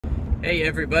Hey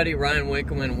everybody, Ryan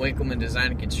Winkleman, Winkleman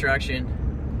Design and Construction.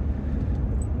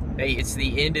 Hey, it's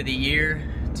the end of the year.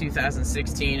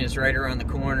 2016 is right around the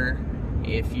corner.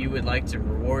 If you would like to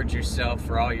reward yourself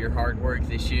for all your hard work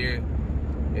this year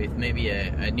with maybe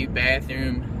a new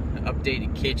bathroom,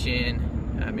 updated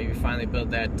kitchen, maybe finally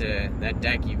build that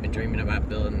deck you've been dreaming about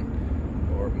building,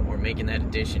 or making that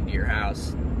addition to your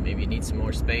house. Maybe you need some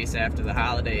more space after the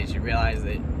holidays. You realize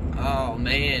that, oh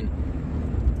man,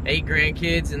 8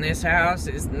 grandkids in this house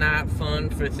is not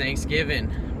fun for Thanksgiving,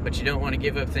 but you don't want to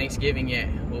give up Thanksgiving yet.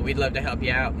 Well, we'd love to help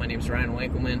you out. My name is Ryan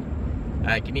Winkleman.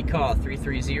 Give me a call,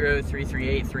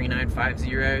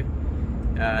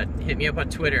 330-338-3950. Hit me up on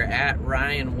Twitter,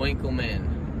 @Ryan Winkleman.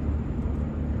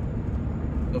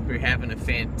 Hope you're having a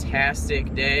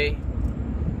fantastic day.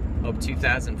 Hope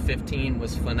 2015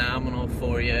 was phenomenal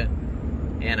for you.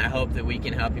 And I hope that we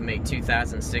can help you make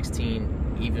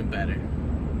 2016 even better.